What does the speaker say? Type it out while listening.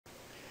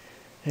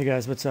Hey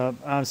guys, what's up?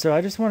 So I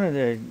just wanted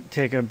to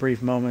take a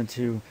brief moment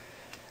to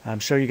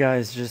show you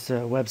guys just a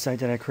website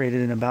that I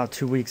created in about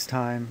 2 weeks'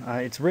 time.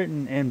 It's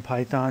written in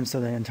Python, so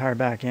the entire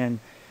back end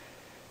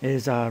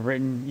is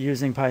written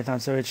using Python.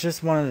 So it's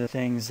just one of the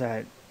things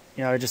that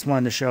I just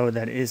wanted to show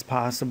that is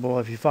possible.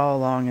 If you follow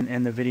along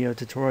in the video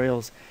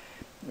tutorials,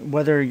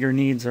 whether your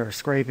needs are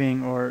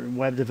scraping or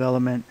web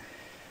development,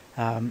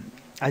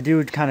 I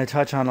do kind of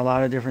touch on a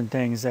lot of different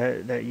things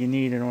that you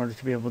need in order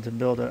to be able to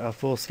build a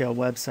full-scale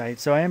website.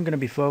 So I am going to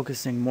be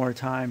focusing more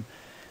time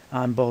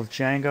on both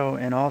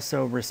Django and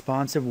also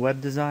responsive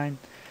web design.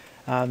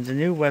 The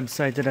new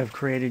website that I've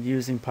created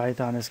using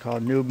Python is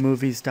called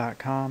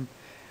noobmovies.com.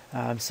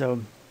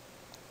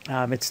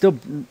 It's still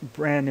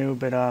brand new,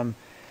 but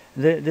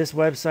this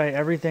website,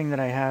 everything that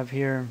I have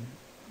here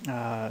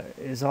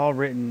is all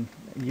written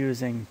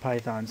using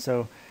Python.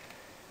 So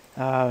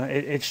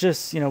it's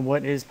just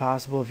what is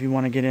possible if you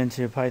want to get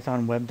into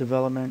Python web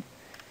development.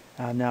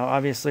 Now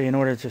obviously in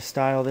order to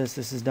style this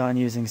is done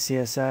using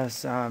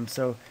CSS.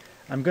 So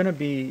I'm going to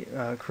be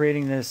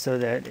creating this so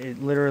that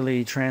it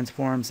literally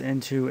transforms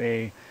into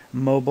a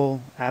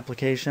mobile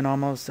application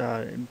almost,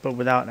 but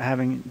without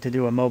having to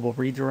do a mobile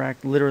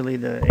redirect. Literally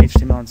the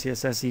HTML and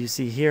CSS you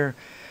see here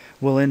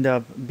will end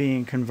up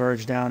being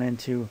converged down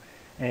into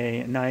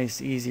a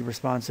nice, easy,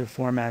 responsive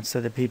format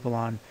so that people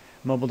on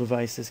mobile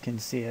devices can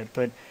see it.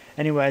 But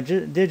anyway, I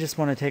did just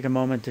want to take a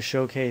moment to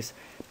showcase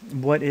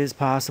what is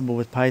possible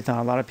with Python.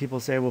 A lot of people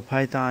say, well,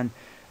 Python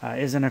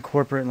isn't a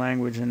corporate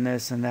language and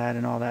this and that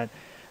and all that.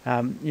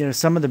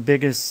 Some of the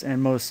biggest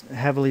and most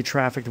heavily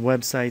trafficked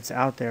websites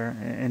out there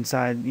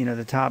inside,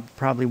 the top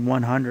probably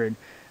 100,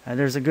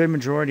 there's a good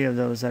majority of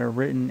those that are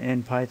written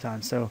in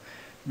Python. So,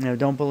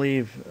 don't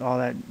believe all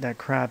that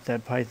crap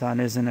that Python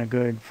isn't a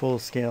good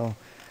full-scale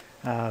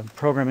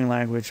programming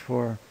language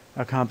for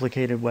a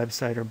complicated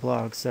website or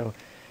blog. So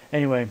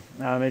anyway,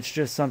 it's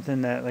just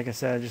something that, like I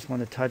said, I just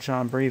want to touch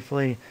on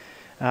briefly.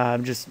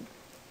 Just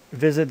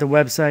visit the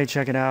website,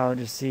 check it out,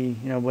 just see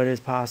what is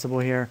possible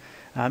here.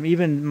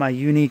 Even my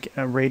unique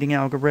rating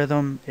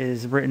algorithm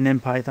is written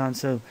in Python.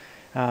 So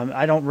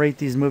I don't rate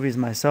these movies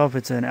myself.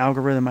 It's an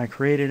algorithm I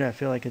created. I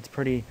feel like it's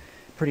pretty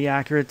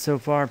accurate so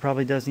far.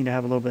 Probably does need to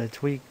have a little bit of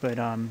tweak, but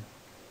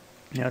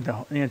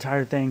the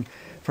entire thing,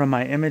 from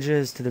my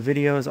images to the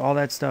videos, all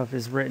that stuff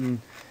is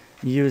written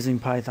using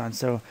Python.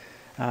 So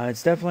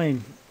it's definitely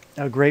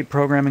a great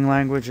programming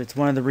language. It's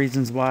one of the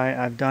reasons why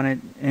I've done it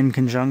in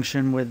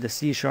conjunction with the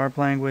C#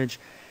 language.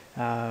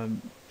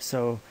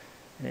 So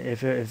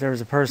if there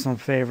was a personal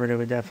favorite, it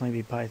would definitely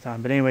be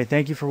Python. But anyway,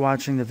 thank you for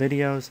watching the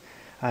videos.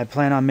 I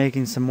plan on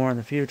making some more in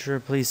the future.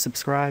 Please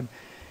subscribe,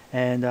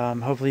 and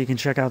hopefully you can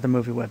check out the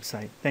movie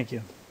website. Thank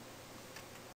you.